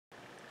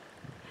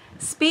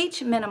Speech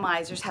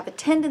minimizers have a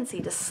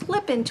tendency to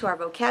slip into our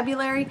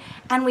vocabulary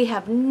and we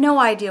have no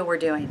idea we're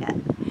doing it.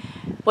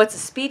 What's a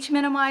speech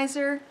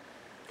minimizer?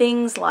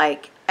 Things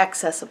like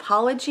excess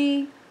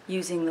apology,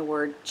 using the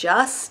word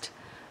just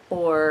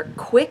or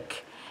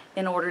quick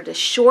in order to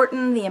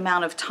shorten the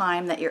amount of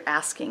time that you're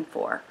asking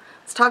for.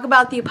 Let's talk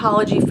about the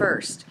apology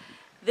first.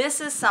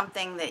 This is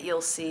something that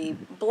you'll see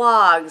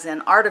blogs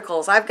and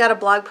articles. I've got a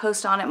blog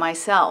post on it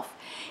myself.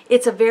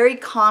 It's a very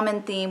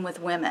common theme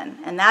with women,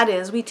 and that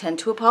is we tend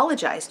to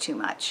apologize too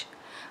much.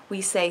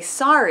 We say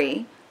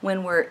sorry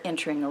when we're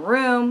entering a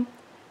room,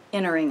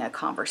 entering a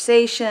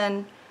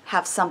conversation,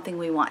 have something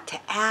we want to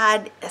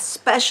add,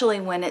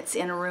 especially when it's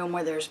in a room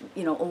where there's,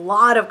 a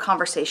lot of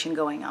conversation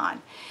going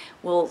on.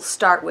 We'll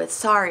start with,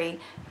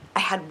 sorry, I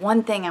had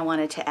one thing I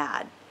wanted to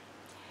add.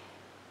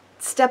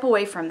 Step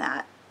away from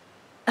that.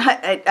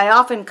 I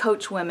often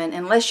coach women,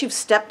 unless you've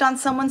stepped on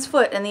someone's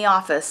foot in the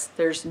office,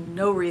 there's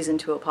no reason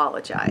to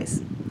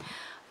apologize.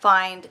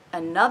 Find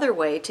another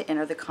way to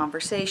enter the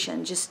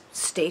conversation. Just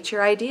state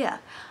your idea.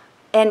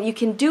 And you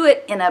can do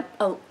it in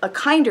a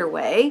kinder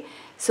way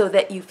so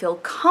that you feel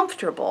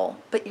comfortable,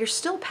 but you're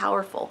still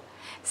powerful.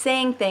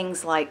 Saying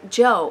things like,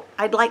 Joe,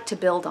 I'd like to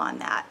build on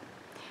that.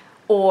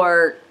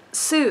 Or,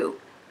 Sue,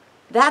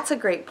 that's a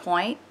great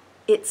point.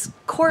 It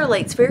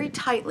correlates very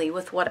tightly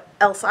with what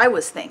else I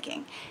was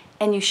thinking.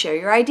 And you share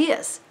your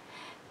ideas.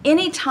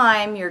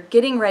 Anytime you're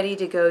getting ready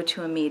to go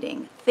to a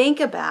meeting, think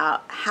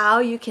about how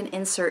you can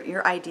insert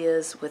your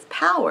ideas with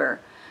power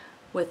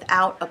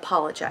without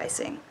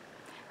apologizing.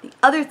 The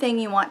other thing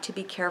you want to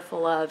be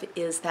careful of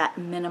is that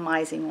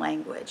minimizing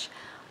language.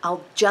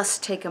 I'll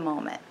just take a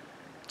moment.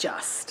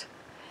 Just.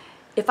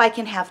 If I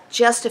can have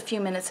just a few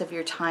minutes of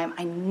your time,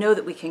 I know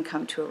that we can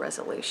come to a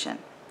resolution.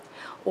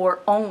 Or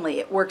only,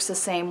 it works the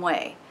same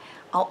way.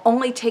 I'll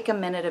only take a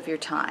minute of your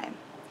time.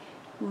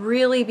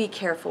 Really be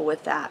careful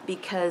with that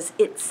because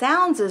it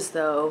sounds as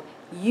though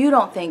you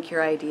don't think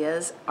your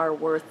ideas are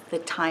worth the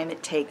time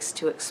it takes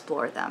to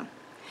explore them.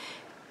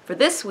 For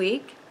this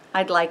week,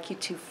 I'd like you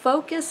to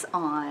focus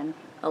on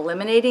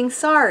eliminating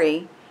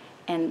sorry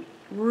and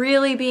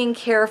really being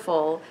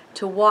careful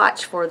to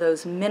watch for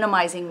those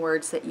minimizing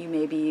words that you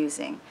may be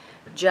using.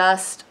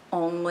 Just,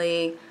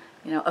 only,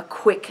 a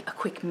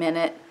quick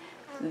minute.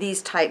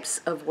 These types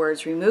of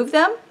words, remove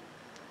them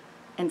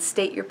and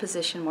state your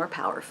position more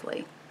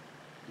powerfully.